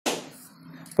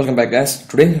Welcome back, guys.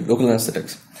 Today, local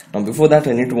anesthetics. Now, before that,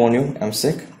 I need to warn you, I'm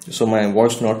sick, so my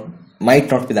voice might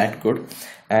not be that good,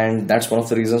 and that's one of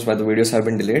the reasons why the videos have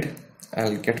been delayed.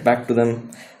 I'll get back to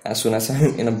them as soon as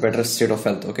I'm in a better state of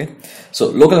health. Okay. So,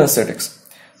 local anesthetics.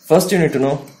 First, you need to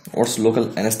know what's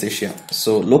local anesthesia.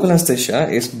 So, local anesthesia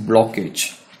is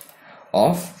blockage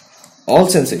of all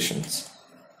sensations.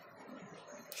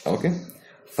 Okay,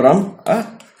 from a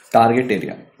target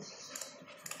area.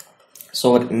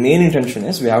 So our main intention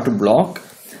is we have to block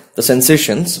the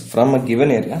sensations from a given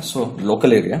area, so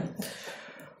local area,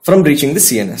 from reaching the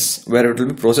CNS, where it will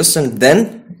be processed, and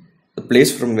then the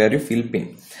place from where you feel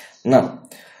pain. Now,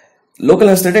 local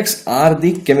anesthetics are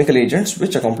the chemical agents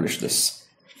which accomplish this.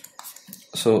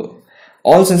 So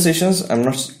all sensations, I'm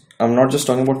not just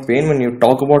talking about pain. When you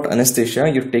talk about anesthesia,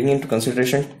 you're taking into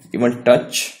consideration even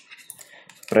touch,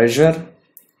 pressure,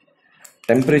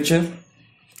 temperature,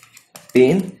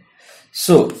 pain.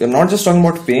 So you're not just talking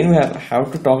about pain, we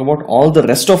have to talk about all the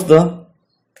rest of the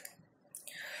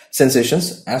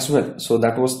sensations as well. So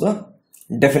that was the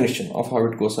definition of how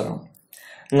it goes around.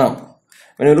 Now,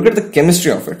 when you look at the chemistry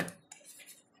of it,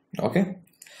 okay,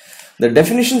 the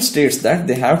definition states that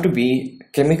they have to be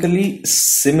chemically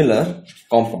similar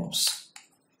compounds.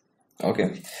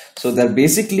 Okay, so they're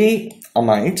basically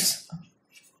amides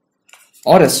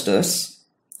or esters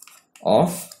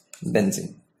of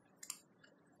benzene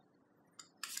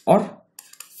or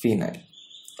phenyl.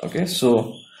 Okay,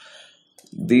 so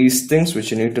these things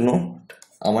which you need to know: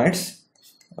 amides,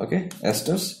 okay,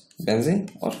 esters, benzene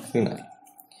or phenyl.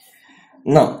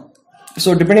 Now,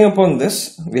 so depending upon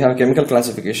this, we have chemical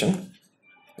classification.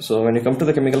 So when you come to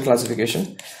the chemical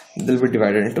classification, they'll be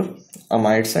divided into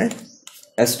amides and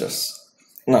esters.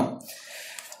 Now,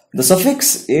 the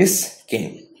suffix is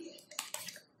 -ane.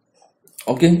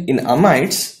 Okay, in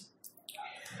amides,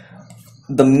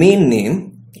 the main name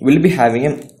will be having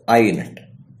an I in it.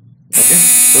 Okay,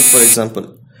 so for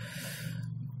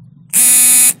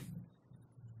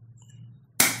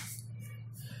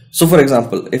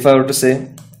example, if I were to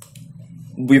say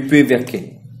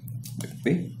bupivacaine,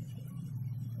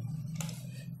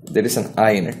 there is an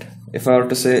I in it. If I were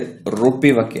to say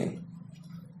ropivacaine,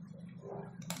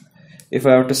 if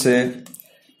I were to say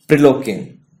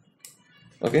Prolongation,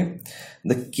 okay,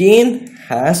 the cane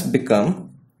has become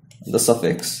the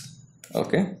suffix.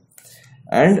 Okay,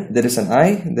 and there is an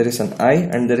I, there is an I,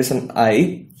 and there is an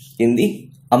I in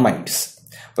the amides.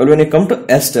 Well, when you come to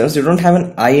esters, you don't have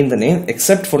an I in the name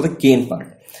except for the cane part.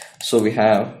 So we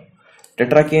have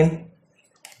tetracane,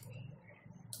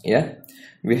 yeah,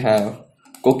 we have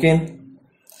cocaine.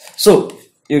 So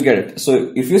you get it.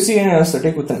 So if you see an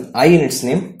anesthetic with an I in its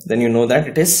name, then you know that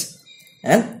it is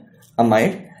an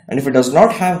amide. And if it does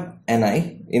not have an I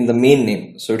in the main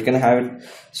name, so it can have it,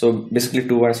 so basically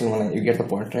two words in one I, you get the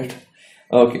point, right?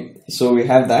 Okay, so we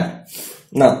have that.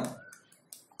 Now,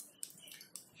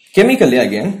 chemically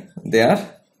again, they are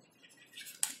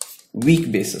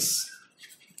weak bases.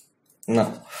 Now,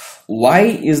 why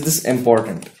is this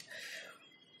important?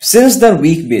 Since they're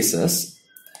weak bases,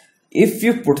 if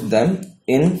you put them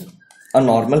in a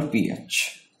normal pH,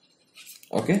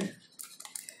 okay,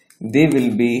 they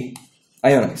will be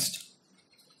ionized.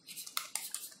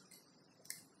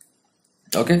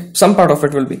 Okay, some part of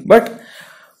it will be, but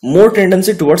more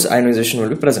tendency towards ionization will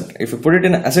be present. If you put it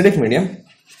in an acidic medium,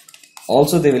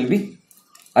 also they will be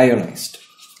ionized.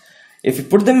 If you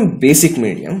put them in basic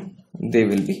medium, they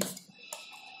will be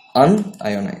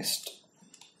unionized.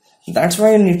 That's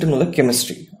why you need to know the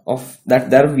chemistry of that.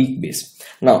 They are weak base.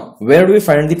 Now, where do we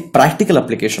find the practical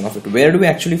application of it? Where do we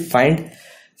actually find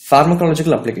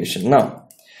pharmacological application? Now,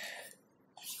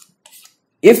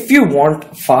 if you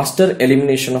want faster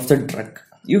elimination of the drug,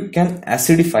 you can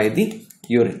acidify the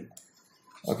urine.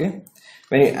 Okay,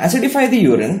 when you acidify the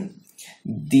urine,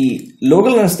 the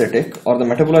local anesthetic or the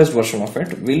metabolized version of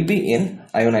it will be in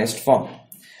ionized form,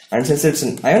 and since it's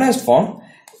in ionized form,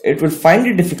 it will find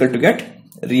it difficult to get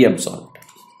reabsorbed.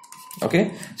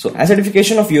 Okay, so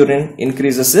acidification of urine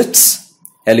increases its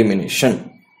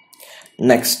elimination.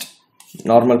 Next,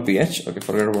 normal pH. Okay,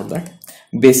 forget about that.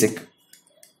 Basic.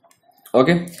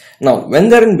 Okay, now when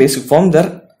they're in basic form,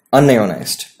 they're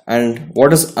unionized. And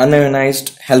what does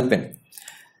unionized help in?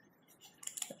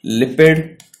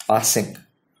 Lipid passing.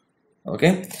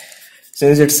 Okay,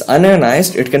 since it's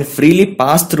unionized, it can freely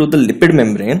pass through the lipid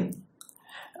membrane,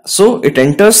 so it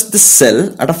enters the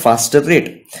cell at a faster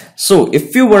rate. So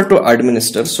if you were to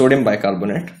administer sodium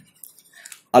bicarbonate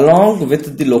along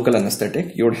with the local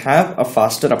anesthetic, you would have a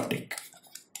faster uptake.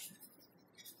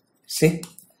 See,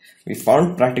 we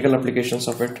found practical applications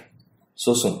of it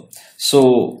so soon.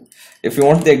 So If you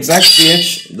want the exact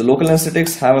pH, the local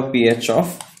anesthetics have a pH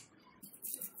of,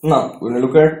 now when we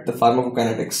look at the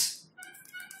pharmacokinetics,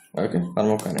 okay,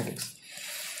 pharmacokinetics.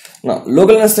 Now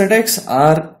local anesthetics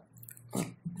are,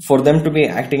 for them to be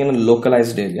acting in a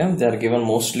localized area, they are given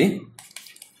mostly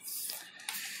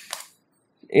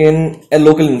in a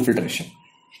local infiltration.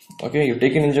 Okay, you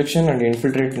take an injection and you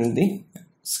infiltrate in the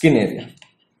skin area,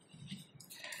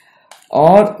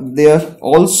 or they are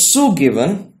also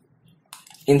given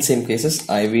in same cases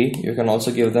IV. You can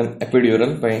also give them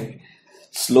epidural by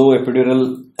slow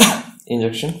epidural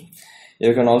injection.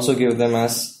 You can also give them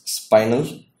as spinal.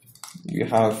 You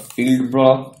have field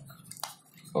block,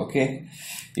 okay,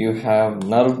 you have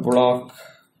nerve block,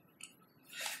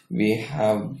 we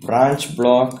have branch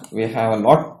block, we have a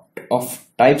lot of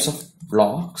types of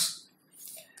blocks,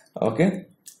 okay,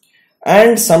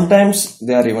 and sometimes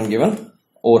they are even given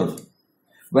oral.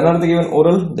 When are they given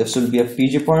oral? This will be a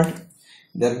PG point.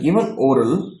 They are given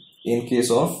oral in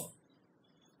case of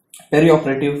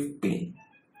perioperative pain,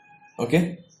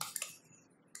 okay.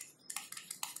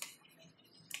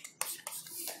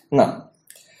 Now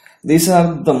these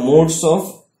are the modes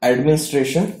of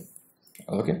administration,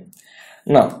 okay.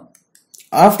 Now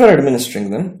after administering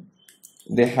them,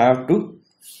 they have to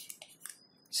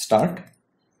start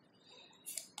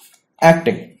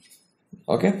acting,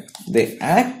 okay. They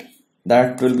act,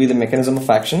 that will be the mechanism of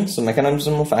action. So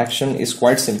mechanism of action is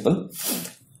quite simple.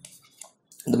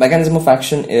 The mechanism of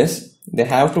action is they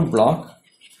have to block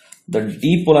the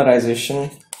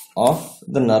depolarization of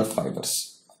the nerve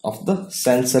fibers, of the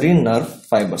sensory nerve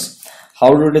fibers.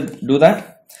 How do they do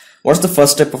that? What's the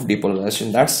first step of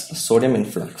depolarization? That's sodium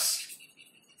influx.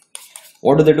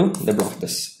 What do? They block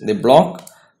this. They block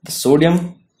the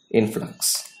sodium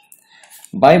influx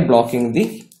by blocking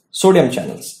the sodium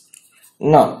channels.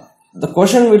 Now the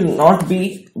question will not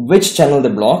be which channel they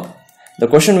block, the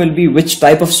question will be which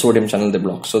type of sodium channel they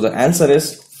block. So the answer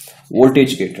is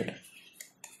voltage gated,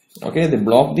 okay. They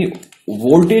block the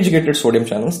voltage gated sodium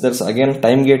channels. That's again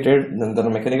time gated, then there are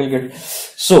mechanical gated.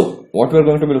 So what we are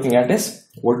going to be looking at is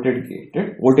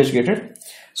voltage gated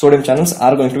sodium channels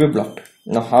are going to be blocked.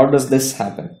 Now how does this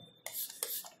happen?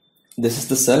 This is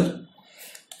the cell,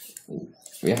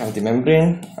 we have the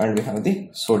membrane and we have the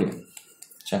sodium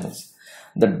channels.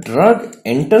 The drug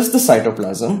enters the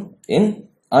cytoplasm in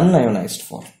unionized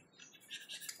form,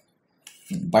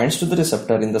 binds to the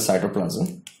receptor in the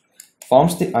cytoplasm,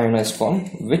 forms the ionized form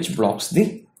which blocks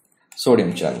the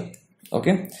sodium channel,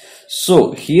 okay.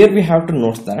 So here we have to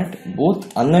note that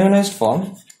both unionized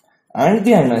form and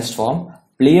the ionized form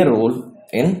play a role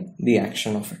in the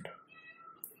action of it,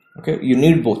 okay. You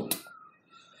need both,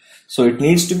 so it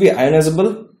needs to be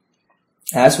ionizable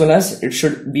as well as it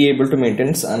should be able to maintain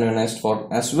its unionized form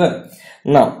as well.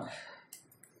 Now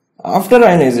after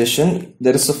ionization,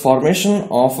 there is a formation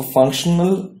of a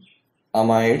functional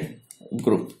amide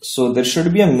group. So there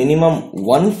should be a minimum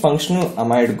one functional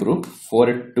amide group for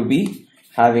it to be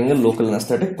having a local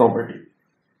anesthetic property,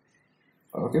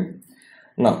 okay.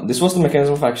 Now this was the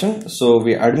mechanism of action. So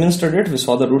we administered it, we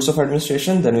saw the routes of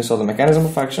administration, then we saw the mechanism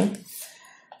of action,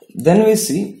 then we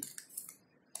see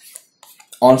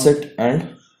onset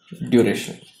and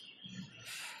duration.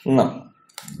 Now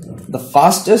the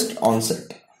fastest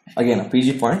onset, again a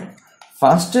PG point,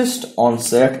 fastest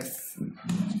onset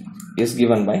is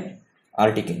given by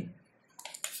RTK,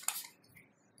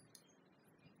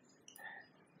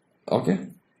 okay.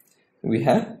 We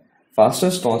have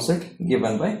fastest onset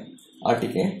given by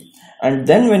RTK, and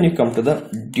then when you come to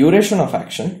the duration of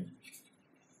action,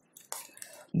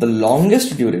 the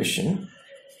longest duration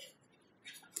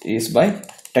is by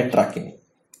tetrakane,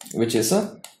 which is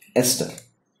a ester.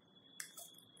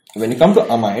 When you come to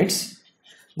amides,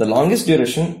 the longest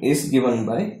duration is given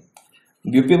by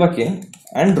bupivacaine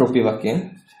and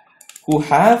ropivacaine, who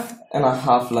have a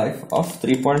half-life of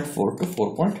 3.4 to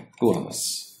 4.2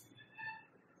 hours,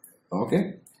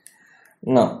 okay.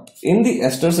 Now in the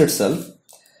esters itself,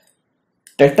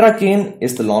 tetrakane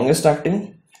is the longest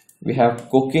acting, we have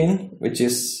cocaine which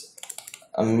is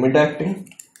a mid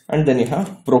acting, and then you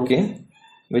have procaine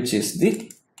which is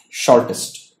the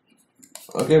shortest,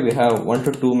 okay. We have 1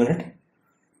 to 2 minute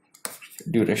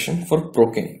duration for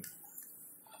procaine.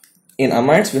 In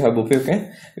amides we have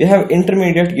bupivacaine, we have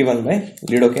intermediate given by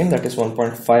lidocaine, that is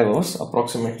 1.5 hours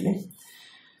approximately.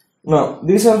 Now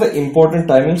these are the important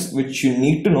timings which you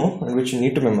need to know and which you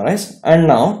need to memorize. And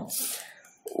now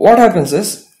what happens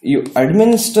is you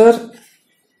administer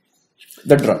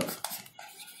the drug,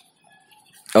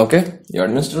 okay. You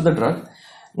administer the drug.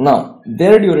 Now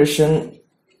their duration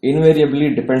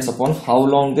invariably depends upon how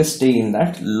long they stay in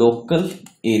that local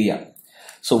area.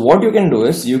 So what you can do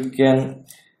is you can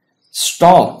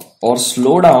stop or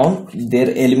slow down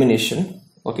their elimination,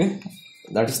 okay,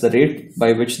 that is the rate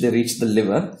by which they reach the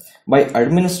liver, by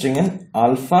administering an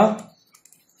alpha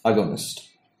agonist,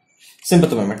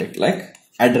 sympathomimetic like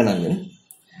adrenaline,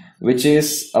 which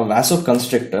is a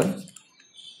vasoconstrictor.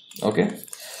 Okay,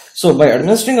 so by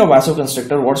administering a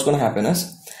vasoconstrictor, what's going to happen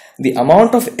is the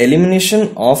amount of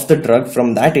elimination of the drug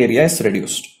from that area is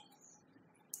reduced.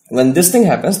 When this thing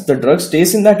happens, the drug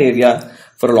stays in that area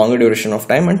for a longer duration of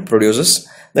time and produces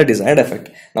the desired effect.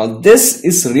 Now this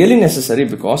is really necessary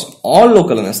because all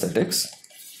local anesthetics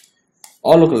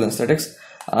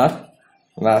are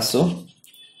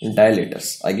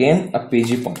vasodilators. Again, a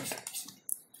PG point,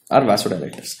 are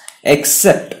vasodilators,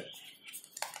 except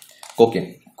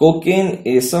cocaine. Cocaine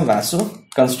is a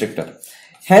vasoconstrictor.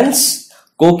 Hence,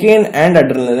 cocaine and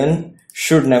adrenaline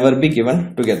should never be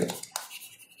given together.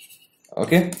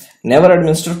 Okay, never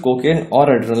administer cocaine or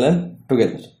adrenaline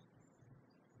together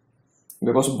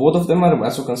because both of them are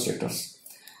vasoconstrictors.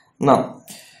 Now,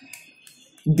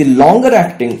 the longer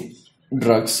acting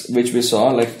drugs which we saw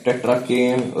like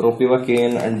tetracaine,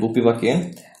 ropivacaine and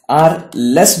bupivacaine are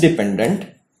less dependent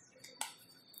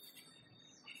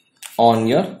on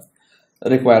your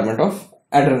requirement of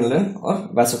adrenaline or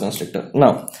vasoconstrictor.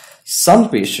 Now, some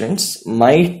patients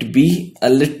might be a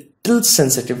little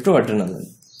sensitive to adrenaline.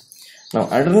 Now,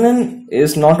 adrenaline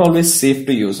is not always safe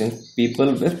to use in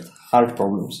people with heart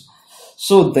problems.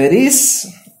 So, there is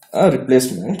a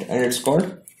replacement and it's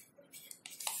called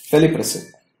felipressine.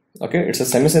 Okay, it's a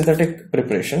semi-synthetic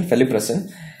preparation,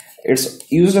 felipressine. It's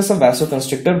used as a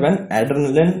vasoconstrictor when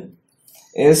adrenaline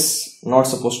is not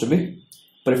supposed to be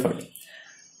preferred.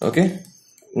 Okay,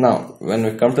 now when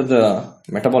we come to the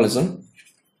metabolism,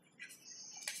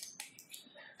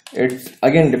 it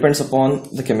again depends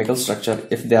upon the chemical structure,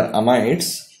 if they are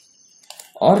amides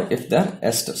or if they are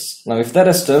esters. Now if they are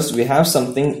esters, we have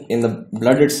something in the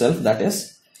blood itself, that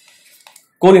is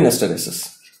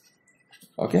cholinesterases.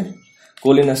 Okay,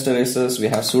 cholinesterases, we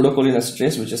have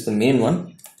pseudocholinesterase, which is the main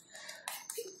one.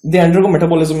 They undergo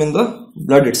metabolism in the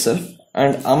blood itself,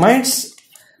 and amides,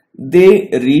 they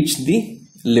reach the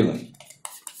liver.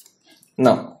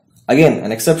 Now again,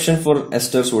 an exception for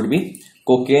esters would be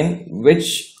cocaine,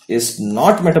 which is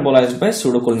not metabolized by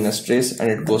pseudocholinesterase and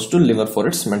it goes to liver for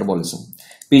its metabolism.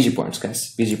 PG points,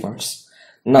 guys, PG points.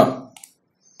 Now,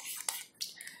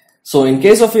 so in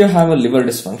case of you have a liver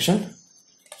dysfunction,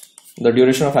 the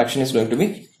duration of action is going to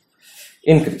be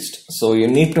increased. So you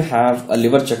need to have a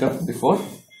liver checkup before,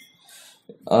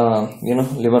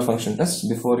 liver function test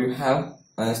before you have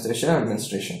anesthesia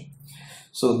administration.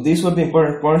 So these were the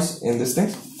important points in this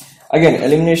thing. Again,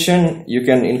 elimination, you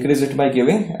can increase it by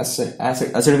giving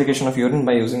acidification of urine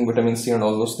by using vitamin C and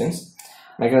all those things.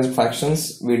 Mechanism of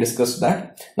actions, we discussed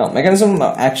that. Now, mechanism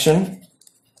of action,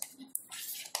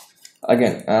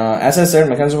 again, as I said,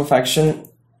 mechanism of action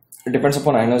depends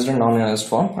upon ionized and non-ionized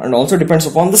form, and also depends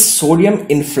upon the sodium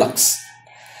influx,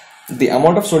 the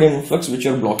amount of sodium influx which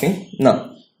you are blocking.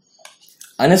 Now,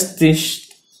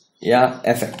 anesthesia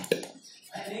effect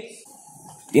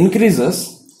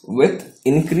increases with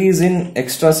increase in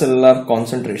extracellular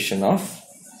concentration of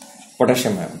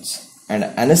potassium ions, and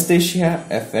anesthesia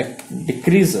effect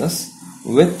decreases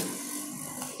with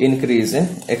increase in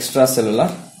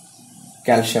extracellular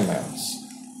calcium ions.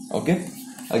 Okay,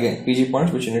 again, PG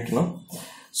points which you need to know.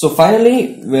 So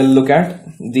finally, we'll look at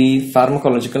the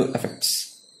pharmacological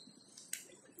effects.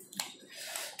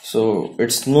 So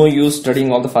it's no use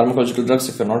studying all the pharmacological drugs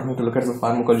if you're not going to look at the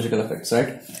pharmacological effects,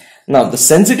 right? Now, the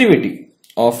sensitivity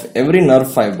of every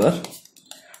nerve fiber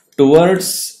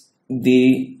towards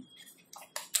the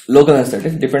local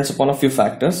anesthetic depends upon a few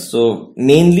factors. So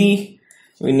mainly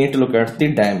we need to look at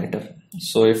the diameter.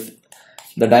 So if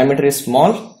the diameter is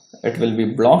small, it will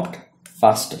be blocked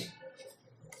faster.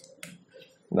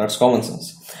 That's common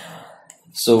sense.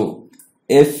 So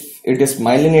if it is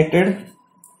myelinated,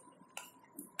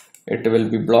 it will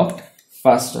be blocked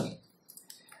faster.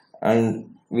 And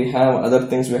we have other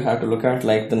things we have to look at,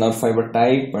 like the nerve fiber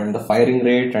type and the firing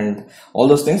rate and all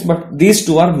those things, but these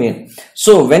two are main.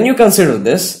 So when you consider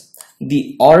this,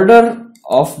 the order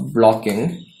of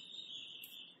blocking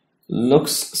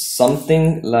looks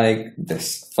something like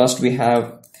this. First we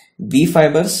have B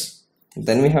fibers,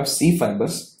 then we have C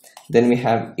fibers, then we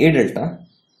have A delta,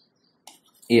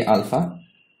 A alpha,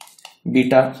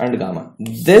 beta and gamma.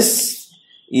 This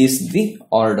is the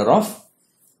order of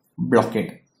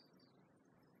blockade.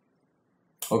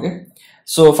 Okay,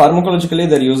 so pharmacologically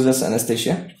they're used as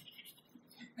anesthesia.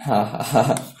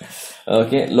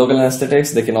 Okay, local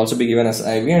anesthetics, they can also be given as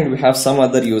IV, and we have some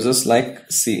other uses like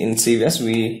in CVS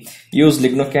we use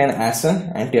lignocaine as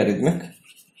an antiarrhythmic.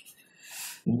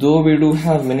 Though we do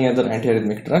have many other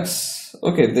antiarrhythmic drugs,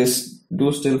 okay, this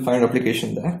do still find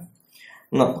application there.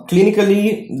 Now,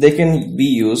 clinically, they can be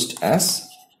used as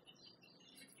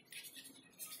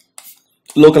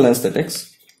local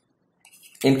anesthetics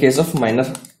in case of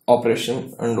minor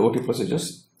operation and OT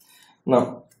procedures.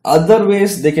 Now, other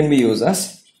ways they can be used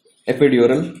as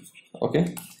epidural,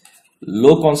 okay,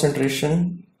 low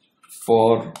concentration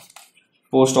for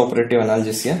post-operative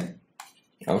analgesia,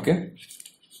 okay.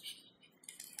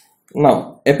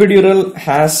 Now, epidural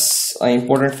has an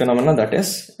important phenomenon, that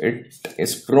is, it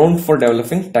is prone for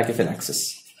developing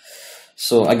tachyphylaxis.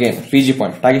 So again, PG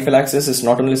point, tachyphylaxis is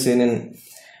not only seen in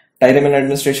Tyramin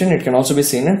administration, it can also be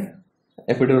seen in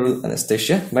epidural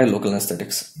anesthesia by local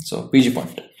anesthetics. So PG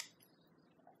point.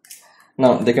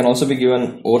 Now, they can also be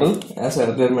given oral, as I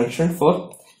earlier mentioned,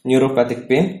 for neuropathic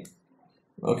pain,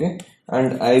 okay,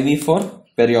 and IV for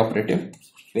perioperative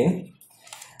pain.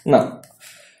 Now,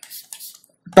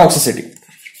 toxicity.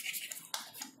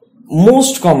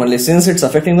 Most commonly, since it's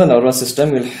affecting the nervous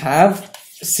system, you'll have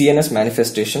CNS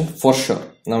manifestation for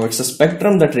sure. Now, it's a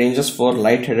spectrum that ranges for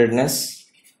lightheadedness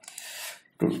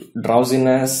to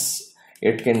drowsiness.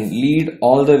 It can lead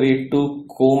all the way to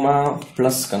coma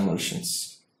plus convulsions.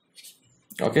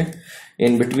 Okay,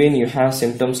 in between you have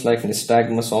symptoms like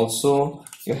nystagmus also,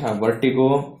 you have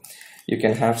vertigo, you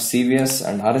can have CVS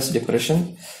and RS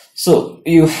depression. So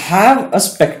you have a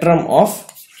spectrum of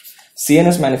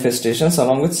CNS manifestations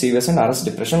along with CVS and RS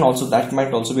depression. Also, that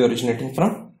might also be originating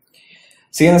from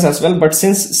CNS as well, but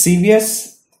since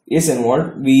CVS is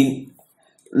involved, we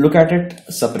look at it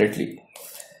separately.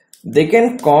 They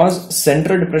can cause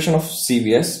central depression of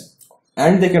CVS,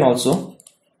 and they can also,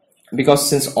 because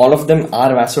since all of them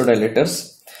are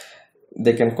vasodilators,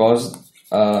 they can cause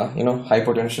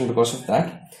hypotension because of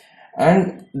that,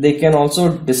 and they can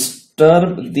also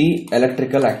disturb the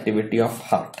electrical activity of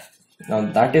heart.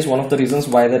 Now that is one of the reasons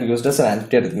why they're used as an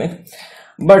antiarrhythmic.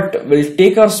 But we'll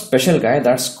take our special guy,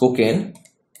 that's cocaine.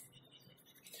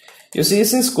 You see,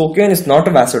 since cocaine is not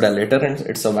a vasodilator and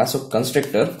it's a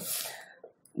vasoconstrictor,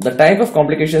 the type of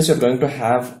complications you're going to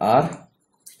have are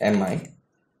MI,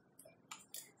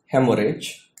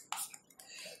 hemorrhage,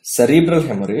 cerebral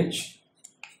hemorrhage,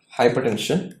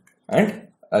 hypertension, and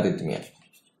arrhythmia.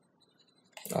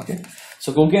 Okay,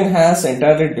 so cocaine has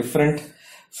entirely different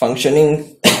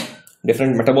functioning,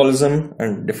 different metabolism,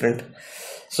 and different.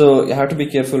 So you have to be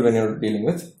careful when you're dealing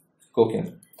with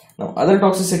cocaine. Now, other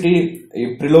toxicity,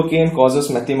 Prolongation causes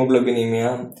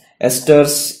methemoglobinemia.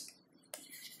 Esters,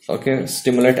 okay,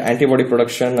 stimulate antibody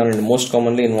production and are most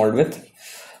commonly involved with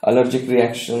allergic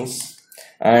reactions,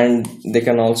 and they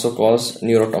can also cause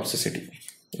neurotoxicity,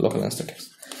 local anesthetics.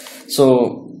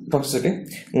 So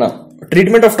toxicity. Now,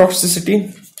 treatment of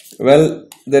toxicity, well,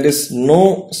 there is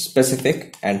no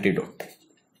specific antidote.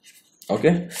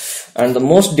 Okay, and the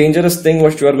most dangerous thing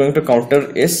which you are going to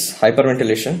counter is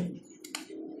hyperventilation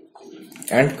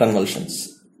and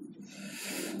convulsions.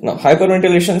 Now,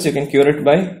 hyperventilations, you can cure it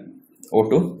by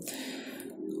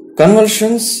O2.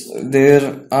 Convulsions,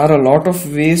 there are a lot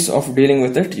of ways of dealing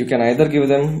with it. You can either give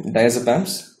them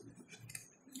diazepams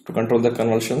to control the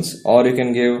convulsions, or you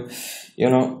can give,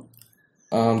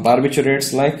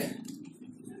 barbiturates like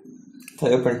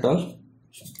thiopentol,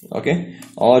 okay,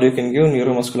 or you can give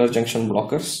neuromuscular junction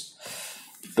blockers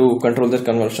to control their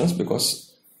convulsions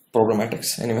because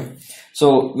problematics. Anyway,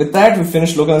 so with that, we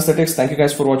finished local anesthetics. Thank you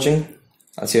guys for watching.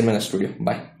 I'll see you in my next video.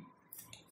 Bye.